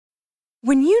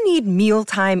When you need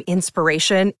mealtime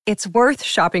inspiration, it's worth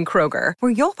shopping Kroger,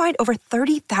 where you'll find over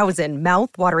 30,000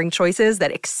 mouth-watering choices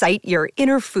that excite your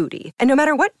inner foodie. And no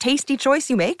matter what tasty choice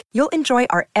you make, you'll enjoy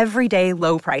our everyday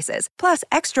low prices, plus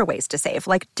extra ways to save,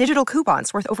 like digital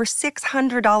coupons worth over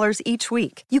 $600 each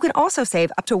week. You can also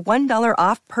save up to $1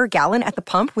 off per gallon at the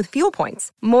pump with fuel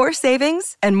points. More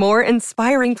savings and more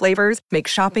inspiring flavors make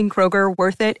shopping Kroger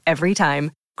worth it every time.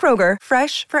 Kroger,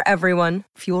 fresh for everyone.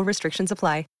 Fuel restrictions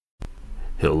apply.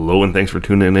 Hello and thanks for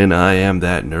tuning in. I am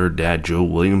that nerd dad, Joe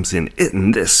Williamson,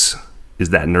 and this is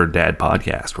that Nerd Dad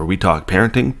podcast where we talk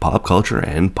parenting, pop culture,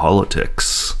 and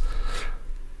politics.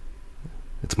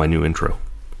 It's my new intro.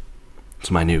 It's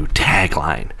my new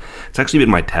tagline. It's actually been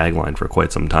my tagline for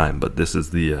quite some time, but this is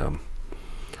the, I'm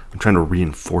trying to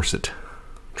reinforce it.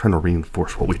 I'm trying to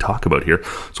reinforce what we talk about here.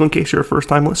 So in case you're a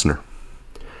first-time listener,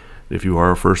 if you are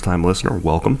a first-time listener,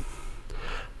 welcome.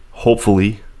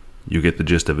 Hopefully, you get the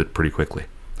gist of it pretty quickly.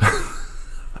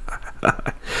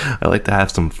 I like to have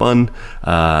some fun.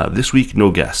 This week, no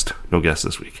guest. No guest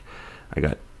this week. I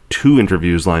got 2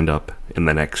 interviews lined up in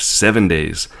the next 7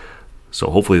 days. So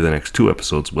hopefully the next 2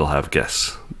 episodes will have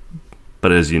guests.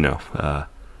 But as you know,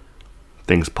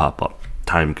 things pop up.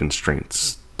 Time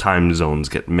constraints. Time zones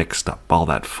get mixed up. All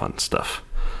that fun stuff.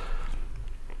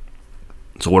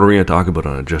 So what are we going to talk about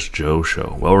on a Just Joe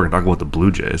show? Well, we're going to talk about the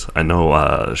Blue Jays. I know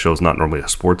the show's not normally a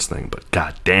sports thing, but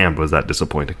goddamn was that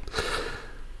disappointing.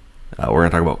 We're going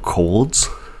to talk about colds,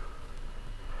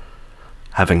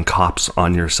 having cops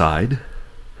on your side.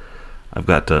 I've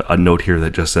got a note here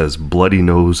that just says bloody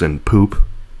nose and poop.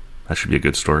 That should be a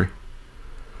good story.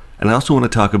 And I also want to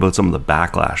talk about some of the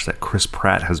backlash that Chris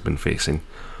Pratt has been facing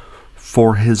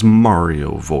for his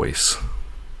Mario voice.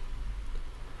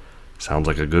 Sounds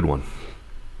like a good one.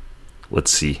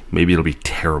 Let's see. Maybe it'll be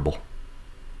terrible.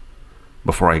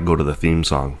 Before I go to the theme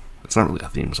song. It's not really a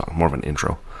theme song, more of an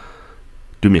intro.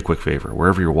 Do me a quick favor.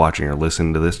 Wherever you're watching or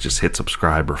listening to this, just hit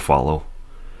subscribe or follow.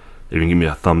 If you can give me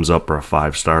a thumbs up or a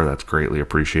 5-star, that's greatly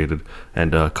appreciated.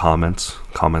 And comments.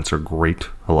 Comments are great.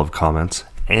 I love comments.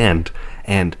 And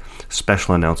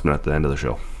special announcement at the end of the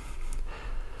show.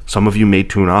 Some of you may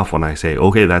tune off when I say,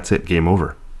 okay, that's it, game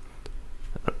over.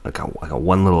 Like a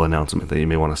one little announcement that you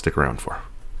may want to stick around for.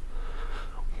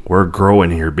 We're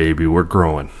growing here, baby. We're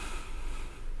growing.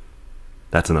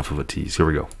 That's enough of a tease. Here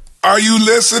we go. Are you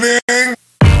listening?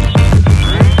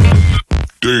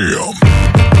 Damn.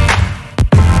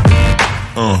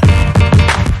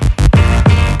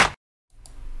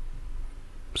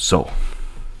 So,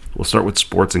 we'll start with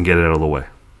sports and get it out of the way.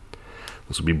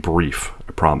 This will be brief,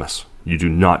 I promise. You do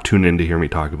not tune in to hear me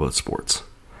talk about sports.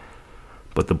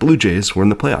 But the Blue Jays were in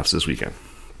the playoffs this weekend.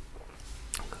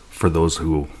 For those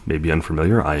who may be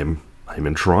unfamiliar, I am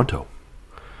in Toronto.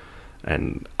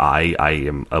 And I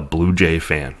am a Blue Jay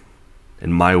fan.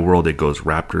 In my world, it goes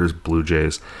Raptors, Blue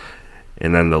Jays,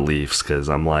 and then the Leafs, because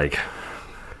I'm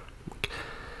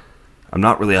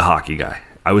not really a hockey guy.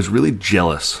 I was really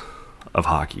jealous of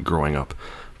hockey growing up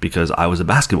because I was a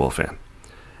basketball fan.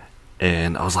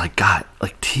 And I was like, God,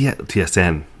 like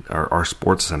TSN, our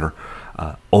sports center,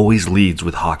 always leads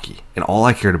with hockey. And all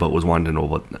I cared about was wanting to know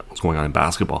what was going on in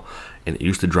basketball. And it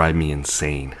used to drive me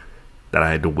insane that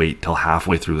I had to wait till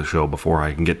halfway through the show before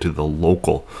I can get to the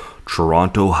local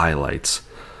Toronto highlights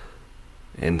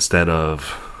instead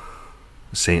of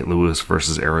St. Louis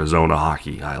versus Arizona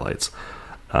hockey highlights.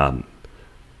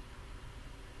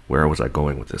 Where was I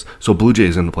going with this? So Blue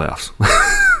Jays in the playoffs.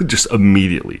 Just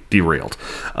immediately derailed.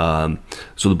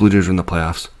 So the Blue Jays are in the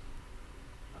playoffs.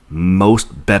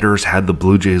 Most bettors had the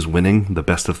Blue Jays winning the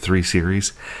best of 3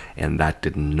 series, and that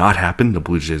did not happen. The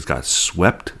Blue Jays got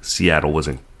swept. Seattle was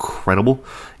incredible.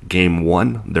 Game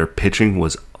 1, their pitching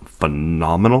was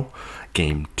phenomenal.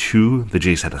 Game 2, the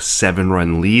Jays had a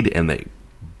 7-run lead, and they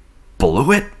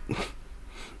blew it.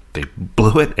 They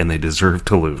blew it, and they deserved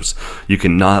to lose. You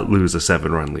cannot lose a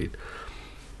 7-run lead.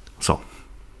 So,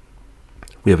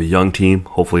 we have a young team.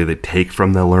 Hopefully they take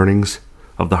from the learnings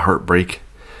of the heartbreak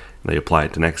and they apply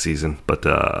it to next season. But,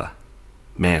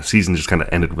 season just kind of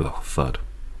ended with a thud.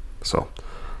 So, I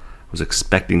was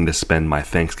expecting to spend my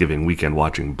Thanksgiving weekend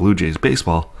watching Blue Jays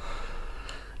baseball.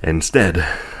 Instead,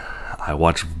 I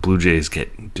watched Blue Jays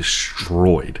get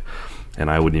destroyed.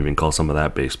 And I wouldn't even call some of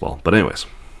that baseball. But anyways,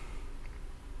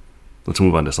 let's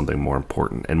move on to something more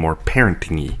important and more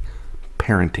parenting-y.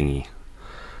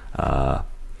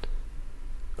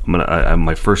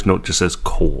 My first note just says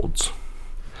colds.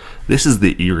 This is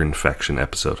the ear infection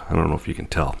episode. I don't know if you can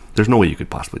tell. There's no way you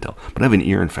could possibly tell. But I have an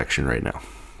ear infection right now.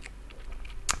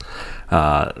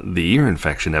 The ear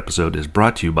infection episode is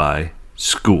brought to you by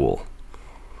school.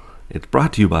 It's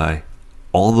brought to you by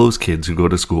all those kids who go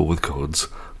to school with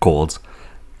colds,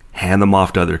 hand them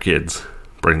off to other kids,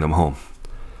 bring them home.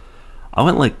 I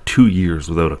went like 2 years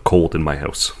without a cold in my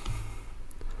house.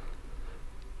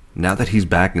 Now that he's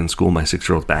back in school, my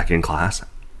 6-year-old's back in class,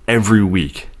 every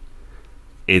week,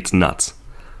 it's nuts.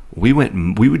 We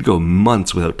would go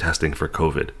months without testing for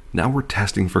COVID. Now we're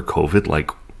testing for COVID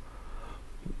like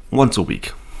once a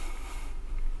week.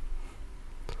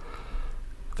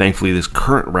 Thankfully, this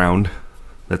current round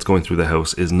that's going through the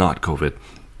house is not COVID,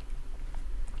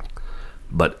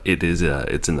 but it is.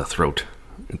 It's in the throat.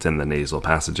 It's in the nasal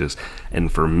passages,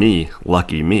 and for me,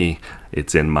 lucky me,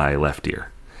 it's in my left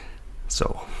ear.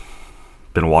 So,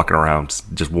 been walking around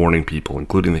just warning people,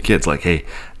 including the kids, like, "Hey,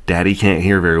 Daddy can't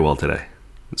hear very well today.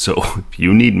 So if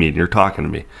you need me and you're talking to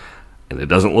me, and it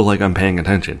doesn't look like I'm paying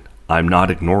attention, I'm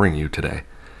not ignoring you today.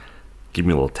 Give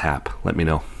me a little tap. Let me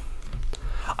know."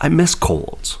 I miss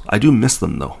colds. I do miss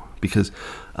them, though, because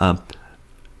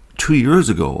 2 years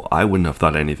ago, I wouldn't have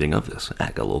thought anything of this.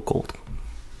 I got a little cold.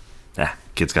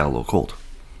 Kid's got a little cold.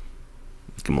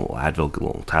 Give him a little Advil, a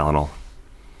little Tylenol.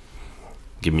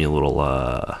 Give me a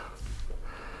little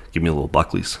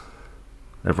Buckley's.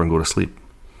 Everyone go to sleep.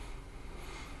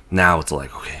 Now it's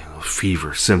like, okay,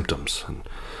 fever, symptoms, and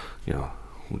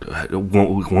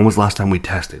when was the last time we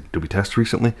tested? Did we test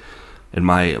recently? And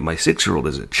my 6-year-old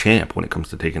is a champ when it comes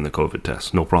to taking the COVID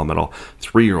test. No problem at all.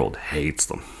 3-year-old hates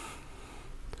them.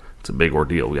 It's a big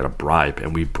ordeal. We got to bribe,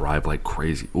 and we bribe like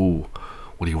crazy. Ooh,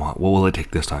 what do you want? What will it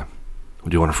take this time?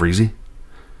 Do you want a freezy?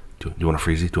 Do you want a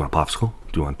freezy? Do you want a popsicle?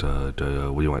 Do you want what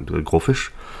do you want?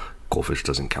 Goldfish? Goldfish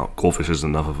doesn't count. Goldfish isn't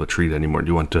enough of a treat anymore.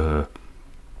 Do you want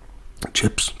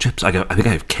chips? I think I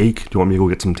have cake. Do you want me to go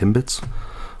get some Timbits?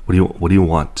 What do you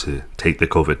want to take the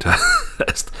COVID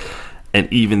test?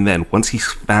 And even then, once he's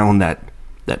found that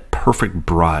perfect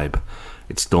bribe,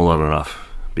 it's still not enough,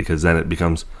 because then it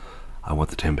becomes, I want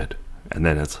the Timbit, and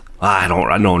then it's no,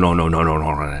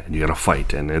 and you gotta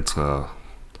fight, and it's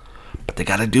but they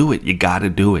gotta do it. You gotta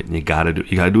do it, and you gotta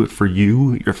do it for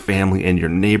you, your family, and your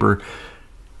neighbor.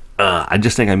 I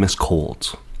just think I miss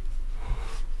colds.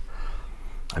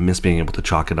 I miss being able to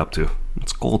chalk it up to,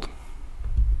 it's cold.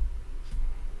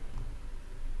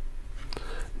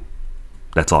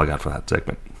 That's all I got for that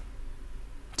segment.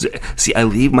 See, I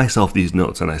leave myself these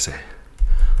notes and I say,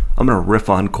 I'm going to riff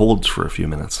on colds for a few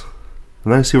minutes.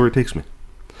 And then I see where it takes me.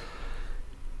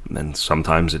 And then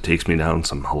sometimes it takes me down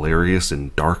some hilarious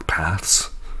and dark paths.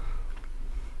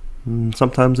 And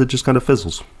sometimes it just kind of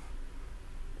fizzles.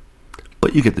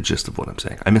 But you get the gist of what I'm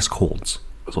saying. I miss colds,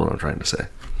 is what I'm trying to say.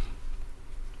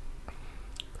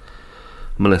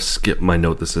 I'm going to skip my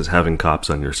note that says having cops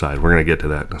on your side. We're going to get to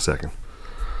that in a second.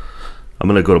 I'm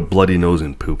going to go to bloody nose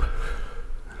and poop.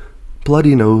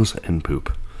 Bloody nose and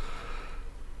poop.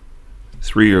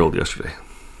 3-year-old yesterday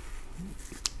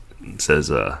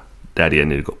says, Daddy, I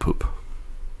need to go poop.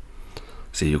 I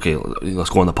say, okay,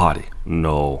 let's go on the potty.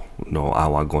 No, I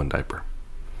want to go in diaper.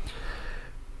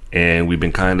 And we've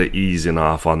been kind of easing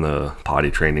off on the potty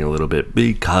training a little bit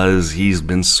because he's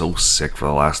been so sick for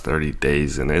the last 30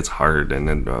 days and it's hard. And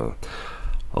then,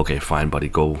 okay, fine, buddy,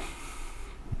 go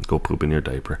poop in your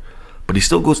diaper. But he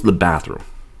still goes to the bathroom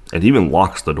and even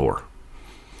locks the door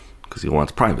because he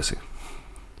wants privacy.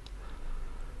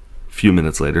 A few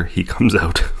minutes later, he comes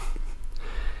out.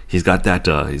 He's got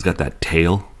that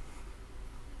tail,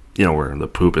 where the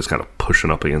poop is kind of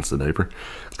pushing up against the diaper.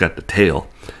 He's got the tail,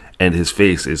 and his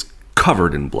face is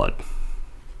covered in blood.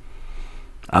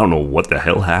 I don't know what the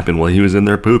hell happened while he was in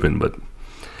there pooping, but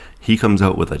he comes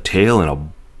out with a tail and a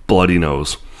bloody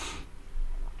nose.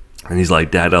 And he's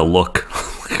like, Dad, look.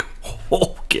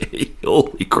 Okay,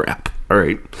 holy crap. All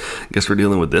right, guess we're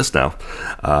dealing with this now.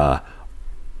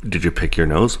 Did you pick your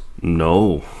nose?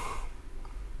 No.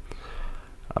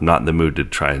 I'm not in the mood to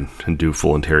try and do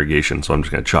full interrogation, so I'm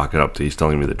just going to chalk it up to he's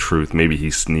telling me the truth. Maybe he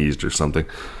sneezed or something.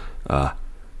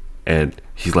 And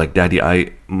he's like,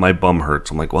 Daddy, my bum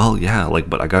hurts. I'm like, well, yeah,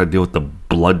 but I got to deal with the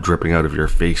blood dripping out of your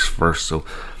face first. So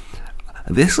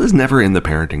this is never in the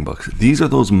parenting books. These are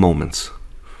those moments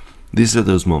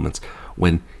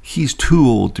when he's too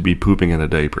old to be pooping in a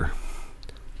diaper,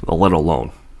 let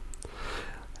alone.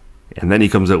 And then he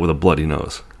comes out with a bloody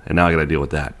nose. And now I got to deal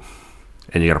with that.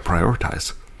 And you got to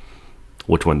prioritize.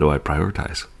 Which one do I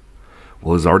prioritize?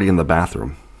 Well, he's already in the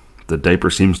bathroom. The diaper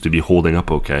seems to be holding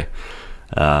up okay.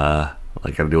 I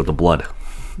got to deal with the blood.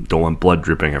 Don't want blood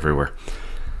dripping everywhere.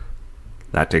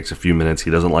 That takes a few minutes.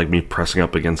 He doesn't like me pressing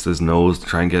up against his nose to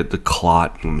try and get the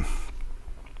clot. And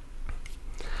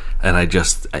I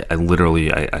literally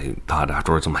thought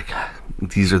afterwards, I'm like,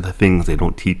 these are the things they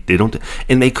don't teach.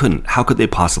 And they couldn't. How could they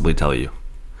possibly tell you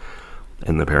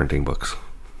in the parenting books?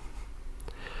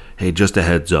 hey, just a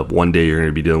heads up, one day you're going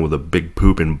to be dealing with a big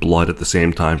poop and blood at the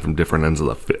same time from different ends of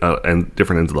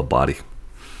the body.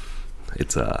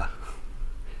 It's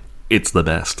the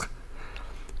best.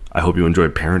 I hope you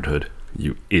enjoyed parenthood,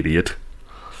 you idiot.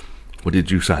 What did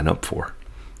you sign up for?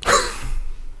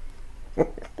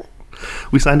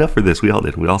 We signed up for this. We all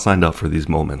did. We all signed up for these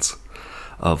moments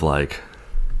of like,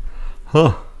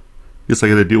 guess I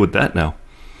got to deal with that now.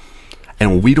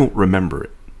 And we don't remember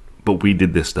it, but we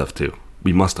did this stuff too.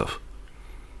 We must have.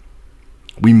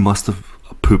 We must have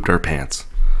pooped our pants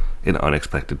in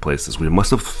unexpected places. We must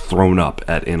have thrown up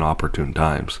at inopportune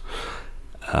times.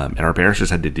 And our parents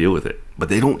just had to deal with it. But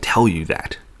they don't tell you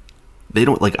that. They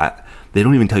don't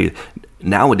even tell you.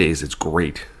 Nowadays, it's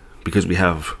great because we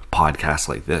have podcasts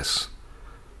like this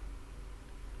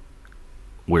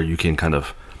where you can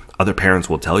other parents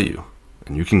will tell you,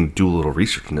 and you can do a little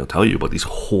research and they'll tell you about these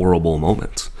horrible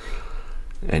moments.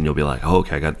 And you'll be like, oh,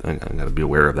 okay, I got to be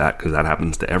aware of that because that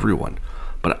happens to everyone.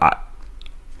 But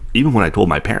even when I told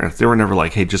my parents, they were never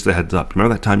like, hey, just a heads up.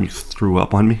 Remember that time you threw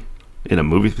up on me in a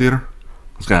movie theater?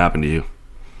 What's going to happen to you?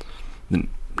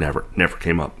 Never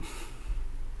came up.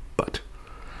 But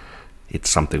it's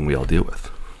something we all deal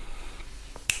with.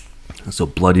 So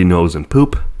bloody nose and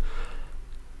poop.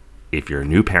 If you're a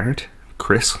new parent,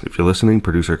 Chris, if you're listening,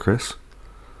 producer Chris,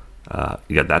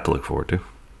 you got that to look forward to.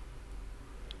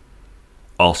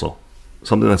 Also,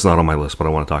 something that's not on my list, but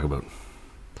I want to talk about.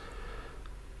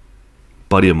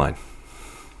 Buddy of mine,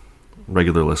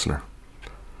 regular listener,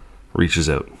 reaches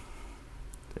out.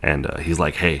 And he's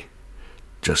like, hey,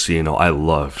 just so you know, I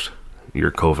loved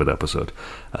your COVID episode.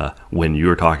 When you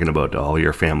were talking about all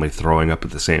your family throwing up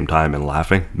at the same time and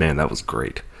laughing, man, that was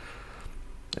great.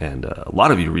 And a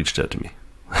lot of you reached out to me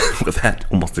with that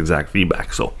almost exact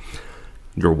feedback. So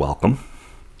you're welcome.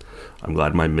 I'm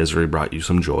glad my misery brought you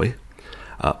some joy.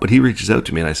 But he reaches out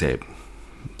to me and I say,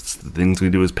 it's the things we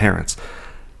do as parents.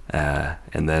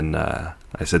 And then I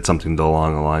said something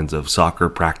along the lines of soccer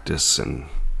practice and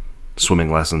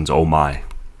swimming lessons, oh my.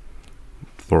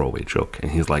 Throwaway joke.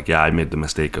 And he's like, yeah, I made the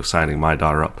mistake of signing my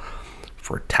daughter up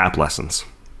for tap lessons.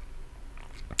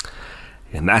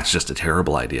 And that's just a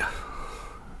terrible idea.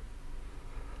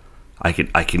 I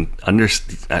can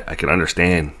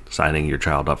understand signing your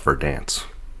child up for dance,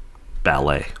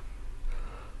 ballet.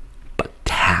 But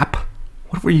tap?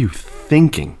 What were you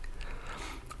thinking?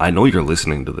 I know you're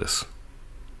listening to this.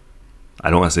 I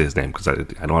don't want to say his name because I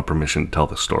don't have permission to tell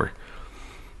this story.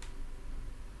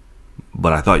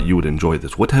 But I thought you would enjoy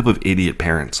this. What type of idiot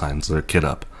parent signs their kid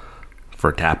up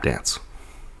for a tap dance?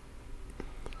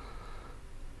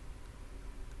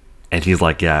 And he's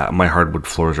like, yeah, my hardwood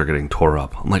floors are getting tore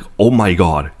up. I'm like, oh my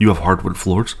God, you have hardwood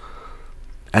floors?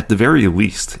 At the very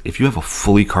least, if you have a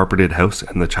fully carpeted house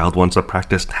and the child wants to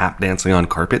practice tap dancing on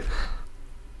carpet,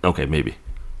 okay, maybe.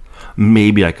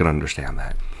 Maybe I can understand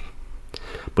that.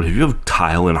 But if you have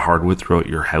tile and hardwood throughout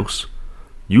your house,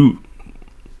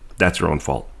 that's your own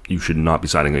fault. You should not be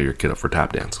signing your kid up for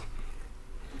tap dance.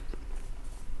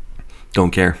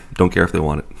 Don't care. Don't care if they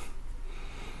want it.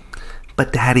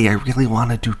 But Daddy, I really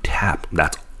want to do tap.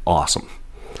 That's awesome.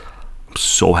 I'm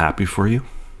so happy for you.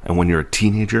 And when you're a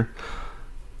teenager,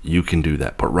 you can do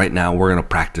that. But right now, we're going to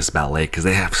practice ballet because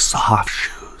they have soft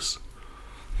shoes.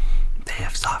 They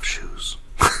have soft shoes.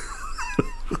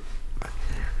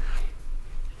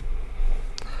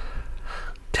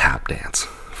 Tap dance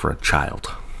for a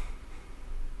child.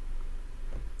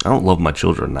 I don't love my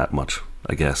children that much,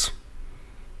 I guess.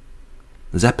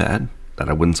 Is that bad that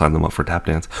I wouldn't sign them up for tap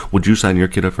dance? Would you sign your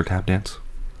kid up for tap dance?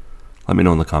 Let me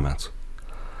know in the comments.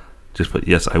 Just put,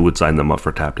 yes, I would sign them up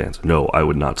for tap dance. No, I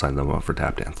would not sign them up for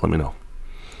tap dance. Let me know.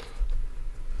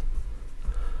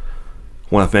 I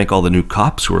want to thank all the new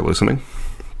cops who are listening.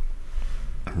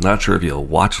 I'm not sure if you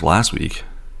watched last week,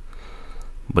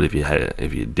 but if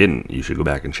you didn't, you should go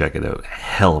back and check it out.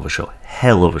 Hell of a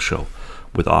show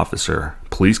with Officer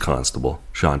Police Constable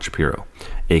Sean Shapiro,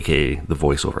 aka the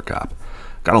voiceover cop.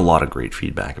 Got a lot of great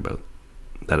feedback about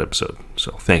that episode,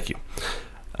 so thank you.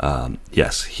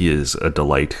 Yes, he is a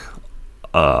delight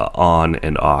on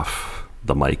and off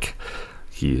the mic.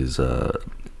 He is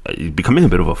becoming a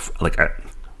bit of a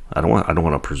I don't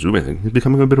want to presume anything. He's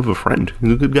becoming a bit of a friend.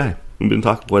 He's a good guy. We've been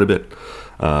talking quite a bit.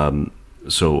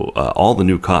 So all the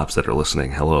new cops that are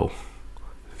listening, hello.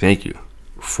 Thank you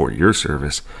for your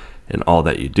service and all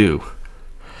that you do.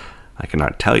 I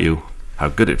cannot tell you how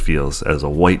good it feels as a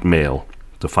white male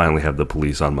to finally have the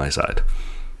police on my side.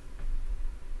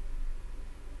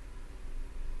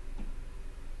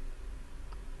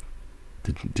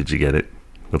 Did you get it?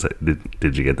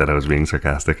 Did you get that I was being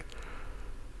sarcastic?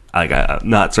 I got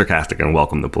not sarcastic and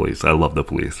welcome the police. I love the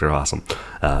police. They're awesome.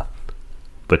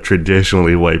 But But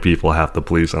traditionally, white people have the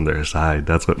police on their side.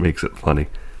 That's what makes it funny.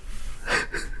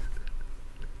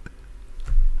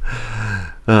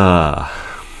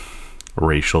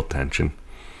 Racial tension.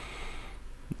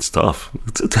 It's tough.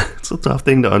 It's a tough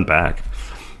thing to unpack.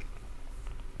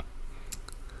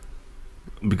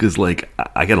 Because, like,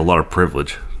 I get a lot of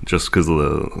privilege just because of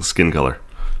the skin color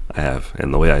I have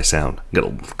and the way I sound.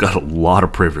 Got a lot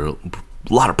of privilege.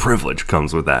 A lot of privilege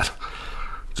comes with that.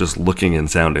 Just looking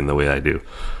and sounding the way I do.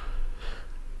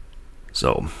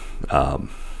 So,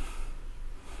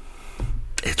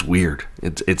 it's weird.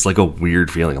 It's like a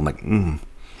weird feeling. I'm like, I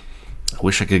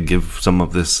wish I could give some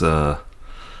of this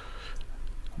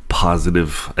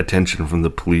positive attention from the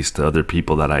police to other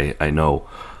people that I know.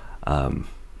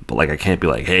 But, like, I can't be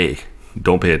like, hey,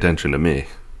 don't pay attention to me.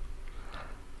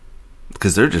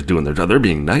 Because they're just doing their job. They're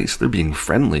being nice. They're being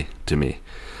friendly to me.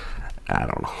 I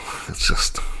don't know. It's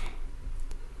just...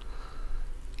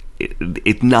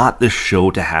 It's not the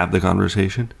show to have the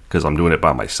conversation, because I'm doing it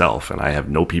by myself, and I have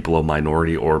no people of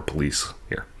minority or police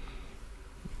here.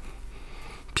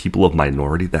 People of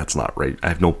minority? That's not right. I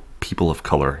have no people of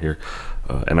color here,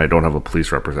 and I don't have a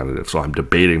police representative, so I'm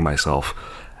debating myself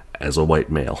as a white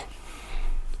male.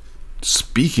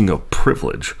 Speaking of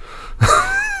privilege,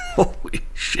 holy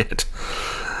shit.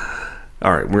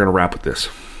 All right, we're going to wrap with this.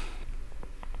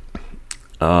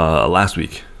 Last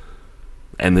week,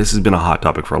 and this has been a hot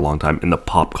topic for a long time in the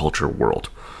pop culture world.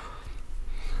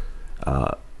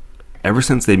 Ever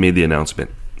since they made the announcement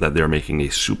that they're making a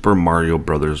Super Mario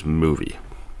Brothers movie,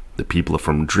 the people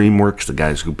from DreamWorks, the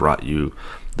guys who brought you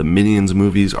the Minions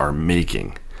movies, are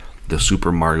making the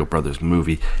Super Mario Brothers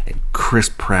movie, and Chris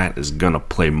Pratt is gonna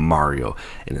play Mario.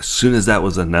 And as soon as that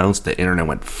was announced, the internet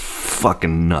went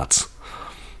fucking nuts,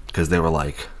 because they were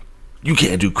like, you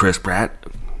can't do Chris Pratt.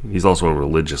 He's also a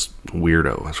religious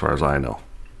weirdo, as far as I know.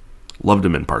 Loved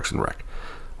him in Parks and Rec.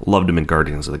 Loved him in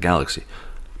Guardians of the Galaxy.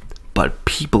 But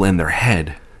people in their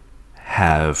head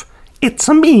have, it's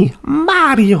me,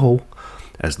 Mario,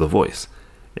 as the voice.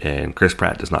 And Chris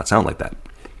Pratt does not sound like that.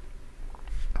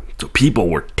 So people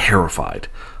were terrified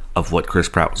of what Chris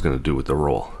Pratt was going to do with the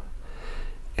role.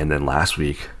 And then last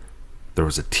week, there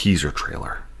was a teaser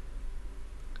trailer.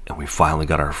 And we finally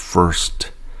got our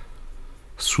first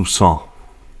soupçon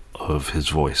of his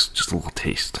voice, just a little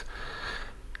taste,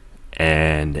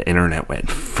 and the internet went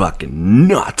fucking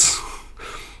nuts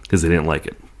because they didn't like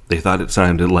it. They thought it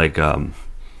sounded like the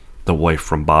wife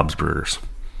from Bob's Burgers.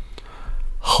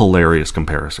 Hilarious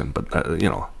comparison, but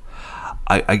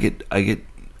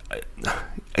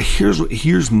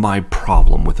here's my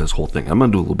problem with this whole thing. I'm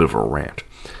gonna do a little bit of a rant.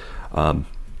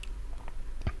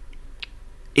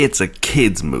 It's a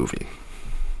kids movie.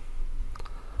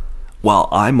 While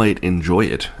I might enjoy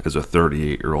it as a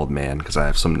 38-year-old man, because I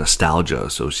have some nostalgia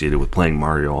associated with playing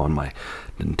Mario on my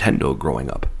Nintendo growing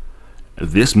up,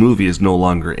 this movie is no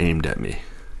longer aimed at me.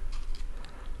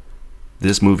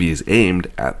 This movie is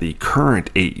aimed at the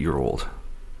current 8-year-old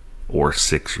or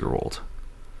 6-year-old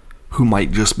who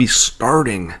might just be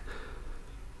starting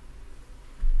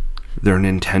their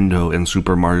Nintendo and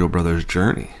Super Mario Brothers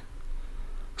journey,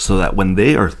 so that when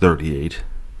they are 38,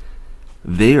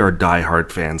 they are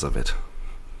diehard fans of it.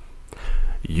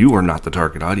 You are not the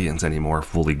target audience anymore,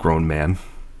 fully grown man.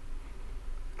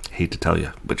 Hate to tell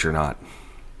you, but you're not.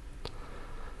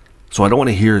 So I don't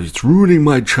want to hear, it's ruining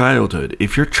my childhood.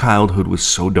 If your childhood was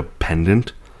so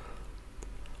dependent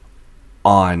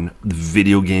on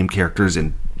video game characters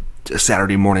and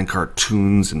Saturday morning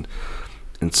cartoons and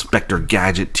Inspector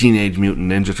Gadget, Teenage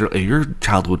Mutant Ninja Turtle, if your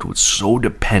childhood was so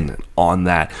dependent on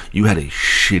that, you had a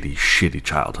shitty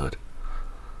childhood.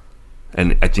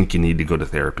 And I think you need to go to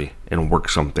therapy and work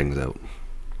some things out.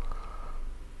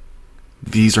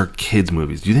 These are kids'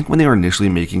 movies. Do you think when they were initially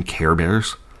making Care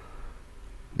Bears,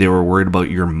 they were worried about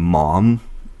your mom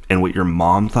and what your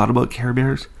mom thought about Care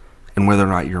Bears? And whether or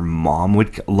not your mom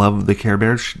would love the Care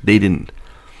Bears? They didn't.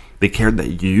 They cared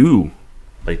that you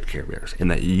liked Care Bears and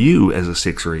that you, as a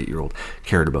 6 or 8-year-old,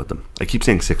 cared about them. I keep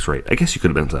saying 6 or 8. I guess you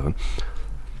could have been 7.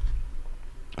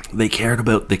 They cared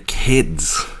about the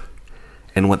kids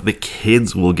and what the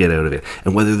kids will get out of it,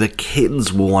 and whether the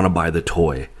kids will want to buy the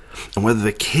toy, and whether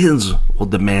the kids will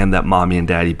demand that mommy and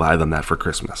daddy buy them that for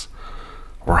Christmas,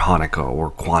 or Hanukkah,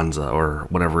 or Kwanzaa, or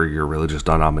whatever your religious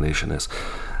denomination is.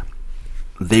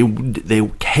 They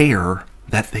care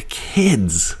that the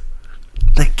kids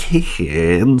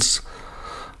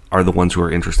are the ones who are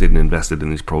interested and invested in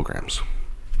these programs.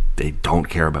 They don't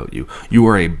care about you. You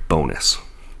are a bonus.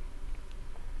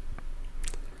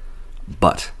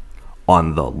 But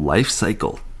on the life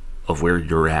cycle of where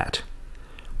you're at,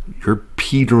 you're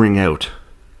petering out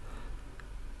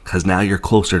Because now you're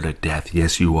closer to death.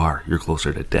 Yes, you are. You're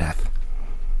closer to death.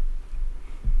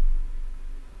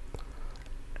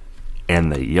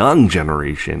 And the young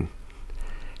generation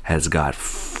has got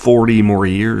 40 more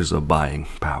years of buying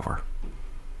power.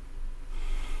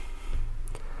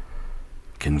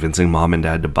 Convincing mom and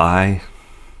dad to buy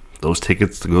those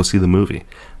tickets to go see the movie.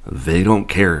 They don't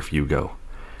care if you go.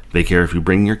 They care if you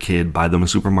bring your kid, buy them a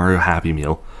Super Mario Happy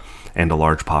Meal, and a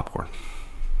large popcorn.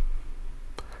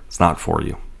 It's not for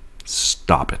you.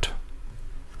 Stop it.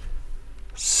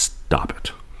 Stop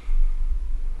it.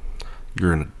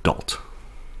 You're an adult.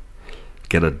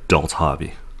 Get an adult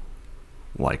hobby,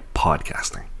 like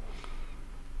podcasting.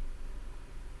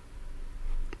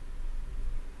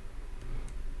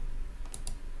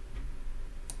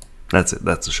 That's it.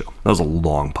 That's the show. That was a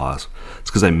long pause. It's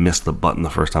because I missed the button the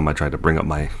first time I tried to bring up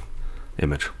my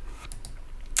image.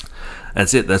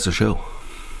 That's it. That's the show.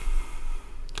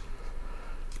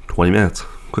 20 minutes.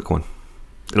 Quick one.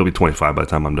 It'll be 25 by the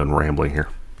time I'm done rambling here.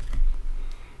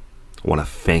 I want to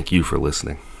thank you for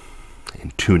listening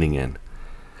and tuning in.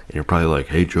 And you're probably like,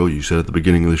 hey, Joe, you said at the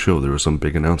beginning of the show there was some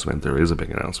big announcement. There is a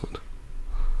big announcement.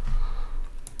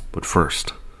 But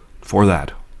first, for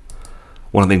that, I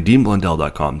want to thank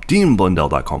DeanBlundell.com.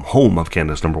 DeanBlundell.com, home of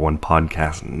Canada's #1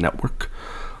 podcast network,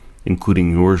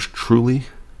 including yours truly,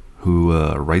 who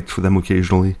writes for them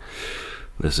occasionally.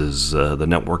 This is the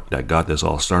network that got this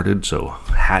all started, so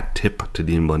hat tip to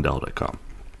DeanBlundell.com.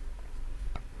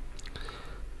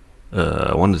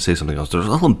 I wanted to say something else. There's a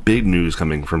lot of big news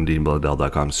coming from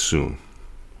DeanBlundell.com soon.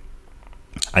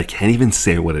 I can't even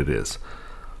say what it is,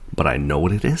 but I know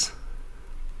what it is,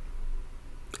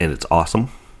 and it's awesome.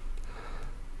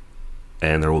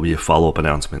 And there will be a follow-up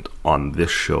announcement on this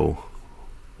show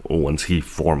once he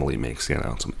formally makes the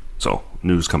announcement. So,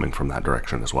 news coming from that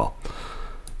direction as well.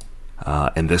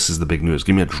 And this is the big news.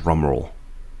 Give me a drum roll.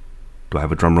 Do I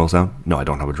have a drum roll sound? No, I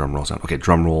don't have a drum roll sound. Okay,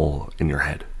 drum roll in your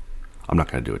head. I'm not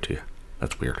going to do it to you.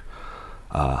 That's weird.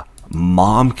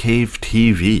 Mom Cave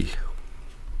TV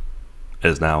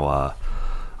is now...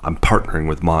 I'm partnering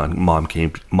with Mom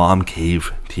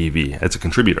Cave TV as a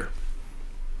contributor.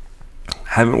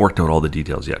 Haven't worked out all the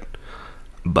details yet,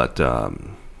 but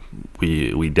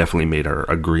we definitely made our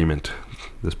agreement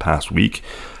this past week.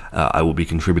 I will be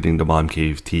contributing to Mom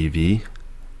Cave TV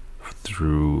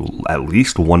through at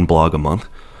least one blog a month,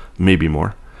 maybe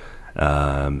more.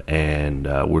 And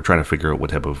we're trying to figure out what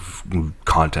type of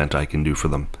content I can do for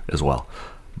them as well.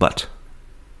 But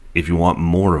if you want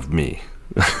more of me,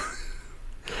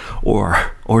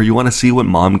 or you want to see what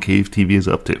Mom Cave TV is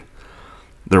up to,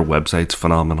 their website's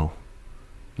phenomenal.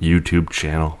 YouTube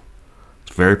channel.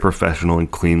 It's very professional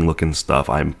and clean looking stuff.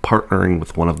 I'm partnering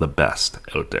with one of the best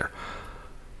out there.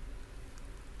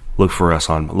 Look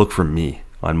for me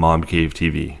on Mom Cave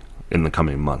TV in the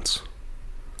coming months.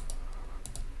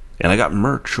 And I got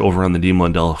merch over on the Dean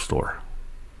Blundell store.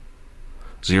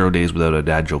 0 Days Without a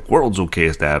Dad Joke, World's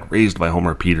Okayest Dad, Raised by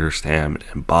Homer, Peter, Stan,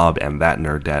 and Bob, and That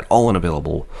Nerd Dad, all in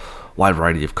available wide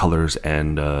variety of colors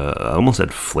and I almost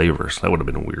said flavors. That would have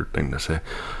been a weird thing to say.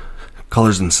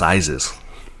 Colors and sizes.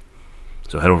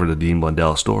 So head over to the Dean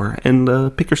Blundell store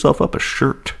and pick yourself up a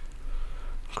shirt.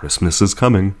 Christmas is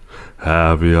coming.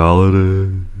 Happy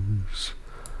holidays.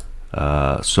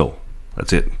 So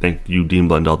that's it. Thank you,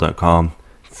 DeanBlundell.com.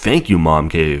 Thank you, Mom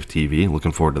Cave TV.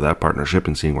 Looking forward to that partnership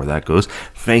and seeing where that goes.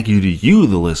 Thank you to you,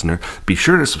 the listener. Be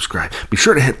sure to subscribe. Be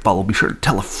sure to hit follow. Be sure to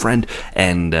tell a friend.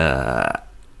 And that's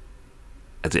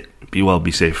it. Be well,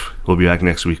 be safe. We'll be back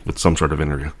next week with some sort of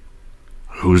interview.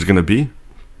 Who's it going to be?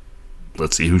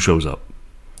 Let's see who shows up.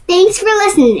 Thanks for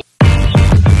listening.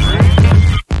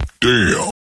 Damn.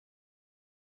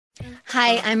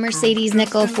 Hi, I'm Mercedes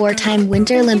Nichol, 4-time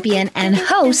Winter Olympian and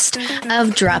host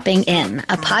of Dropping In,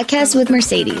 a podcast with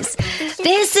Mercedes.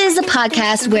 This is a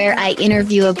podcast where I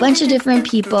interview a bunch of different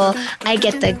people. I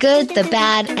get the good, the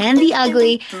bad, and the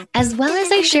ugly, as well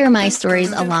as I share my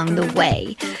stories along the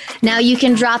way. Now you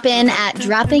can drop in at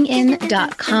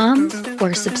droppingin.com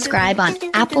or subscribe on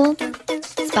Apple,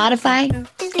 Spotify,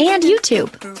 and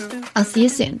YouTube. I'll see you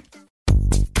soon.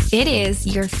 It is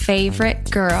your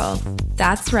favorite girl.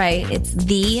 That's right, it's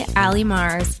the Allie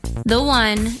Mars, the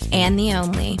one and the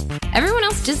only. Everyone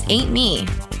else just ain't me.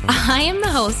 I am the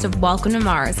host of Welcome to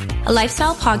Mars, a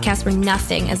lifestyle podcast where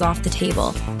nothing is off the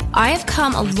table. I have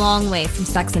come a long way from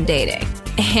sex and dating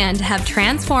and have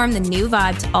transformed the new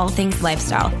vibe to all things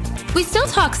lifestyle. We still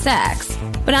talk sex,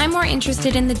 but I'm more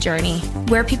interested in the journey,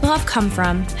 where people have come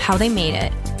from, how they made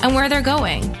it, and where they're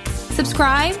going.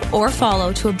 Subscribe or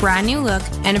follow to a brand new look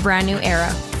and a brand new era.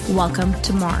 welcome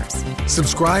to Mars.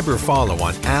 Subscribe or follow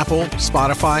on Apple,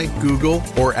 Spotify, Google,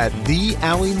 or at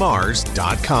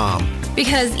theallymars.com.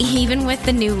 Because even with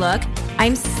the new look,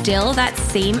 I'm still that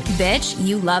same bitch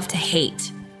you love to hate.